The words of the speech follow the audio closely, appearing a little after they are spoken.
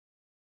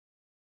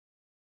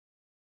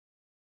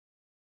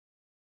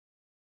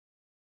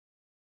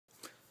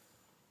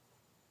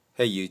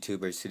Hey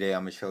YouTubers, today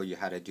I'm going to show you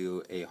how to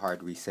do a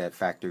hard reset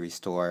factory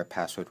restore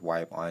password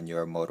wipe on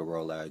your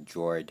Motorola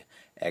Droid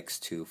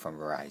X2 from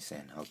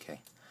Verizon. Okay,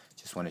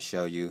 just want to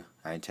show you,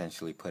 I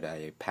intentionally put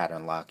a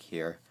pattern lock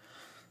here.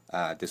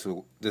 This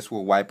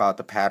will wipe out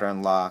the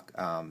pattern lock,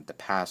 the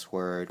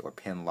password or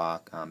pin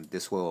lock.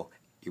 This will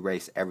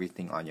erase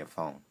everything on your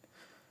phone.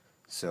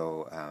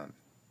 So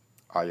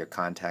all your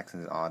contacts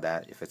and all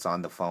that, if it's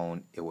on the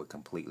phone, it would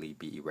completely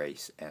be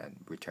erased and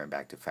return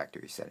back to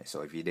factory settings.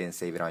 So if you didn't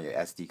save it on your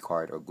SD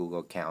card or Google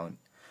account,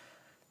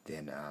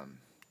 then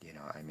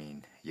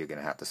you're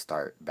gonna have to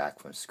start back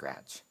from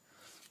scratch.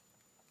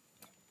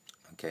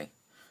 Okay,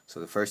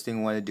 so the first thing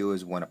we want to do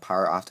is we want to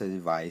power off the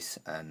device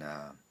and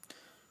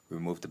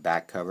remove the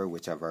back cover,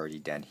 which I've already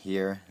done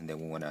here, and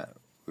then we want to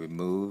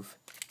remove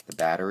the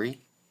battery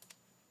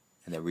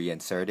and then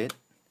reinsert it.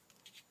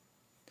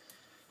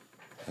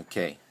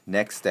 Okay,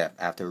 next step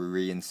after we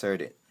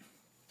reinsert it.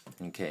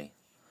 Okay,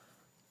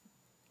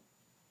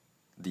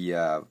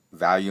 the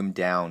volume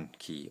down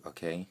key.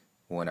 Okay,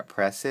 we want to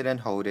press it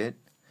and hold it,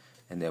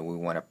 and then we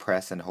want to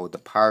press and hold the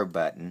power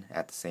button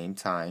at the same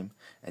time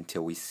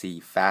until we see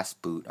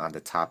Fastboot on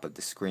the top of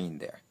the screen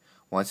there.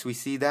 Once we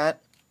see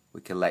that, we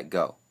can let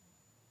go.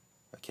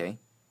 Okay,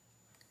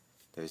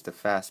 there's the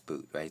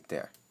Fastboot right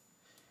there,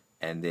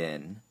 and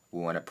then we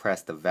want to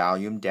press the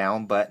volume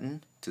down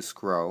button to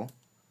scroll.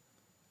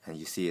 And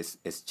you see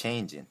it's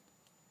changing.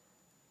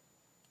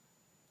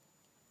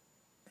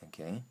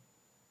 Okay.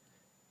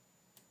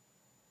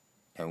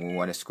 And we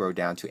want to scroll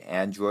down to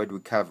Android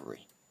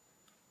recovery.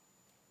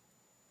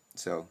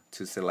 So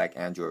to select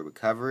Android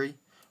recovery,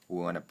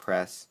 we want to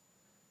press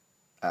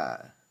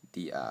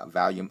the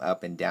volume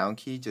up and down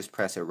key. Just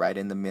press it right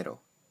in the middle.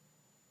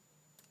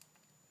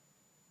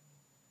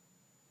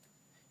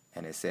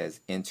 And it says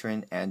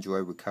entering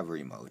Android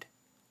recovery mode.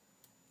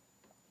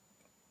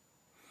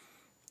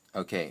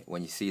 Okay,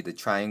 when you see the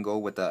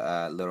triangle with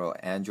the little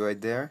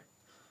Android there,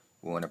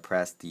 we want to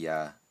press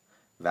the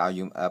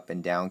volume up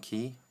and down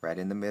key right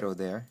in the middle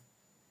there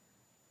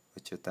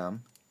with your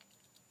thumb,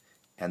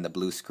 and the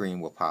blue screen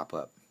will pop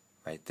up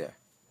right there.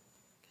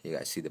 You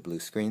guys see the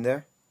blue screen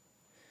there?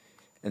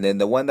 And then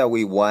the one that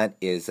we want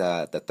is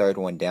the third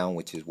one down,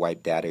 which is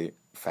wipe data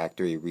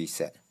factory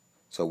reset.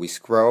 So we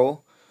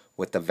scroll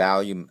with the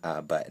volume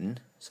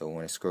button. So we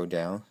want to scroll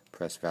down,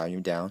 press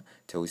volume down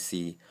till we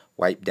see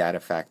wipe data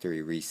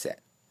factory reset.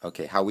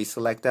 Okay, how we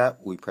select that?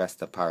 We press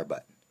the power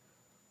button.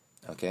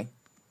 Okay,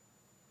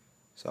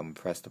 so I'm going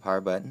to press the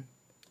power button.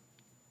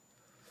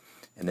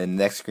 And then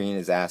the next screen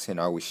is asking,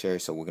 are we sure?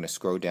 So we're going to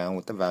scroll down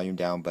with the volume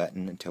down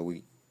button until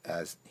we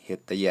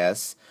hit the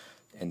yes.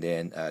 And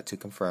then to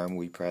confirm,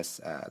 we press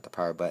the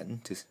power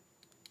button.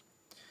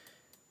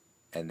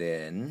 And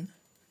then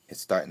it's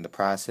starting the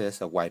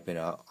process of wiping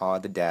out all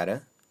the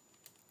data.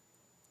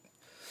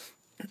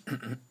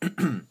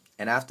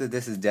 And after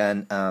this is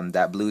done,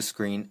 that blue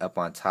screen up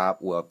on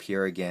top will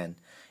appear again,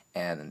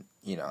 and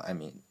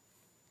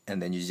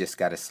and then you just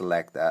got to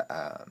select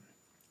the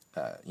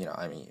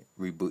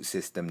reboot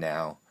system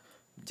now.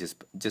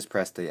 Just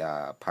press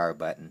the power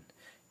button,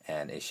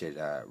 and it should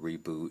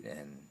reboot,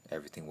 and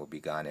everything will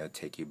be gone. It'll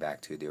take you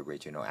back to the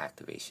original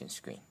activation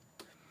screen.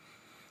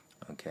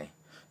 Okay,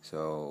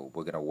 so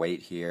we're gonna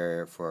wait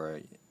here for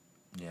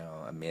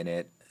a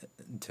minute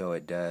until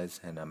it does,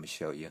 and I'm gonna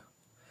show you.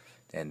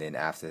 And then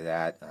after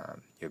that,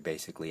 you're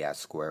basically at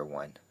square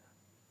one.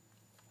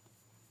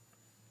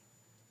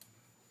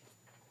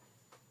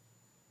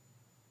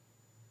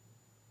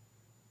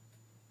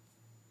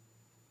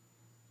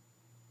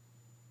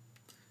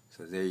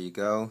 So there you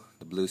go.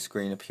 The blue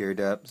screen appeared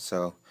up.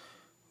 So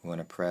we want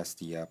to press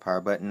the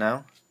power button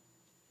now.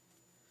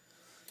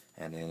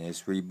 And then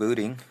it's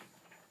rebooting.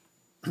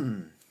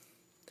 And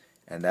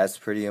that's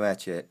pretty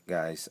much it,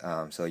 guys.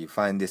 So you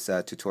find this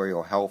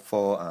tutorial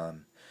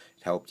helpful.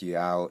 Helped you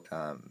out,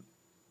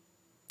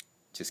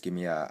 just give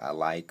me a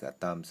like, a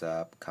thumbs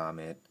up,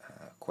 comment,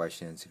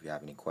 questions if you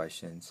have any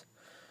questions.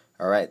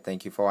 Alright,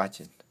 thank you for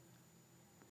watching.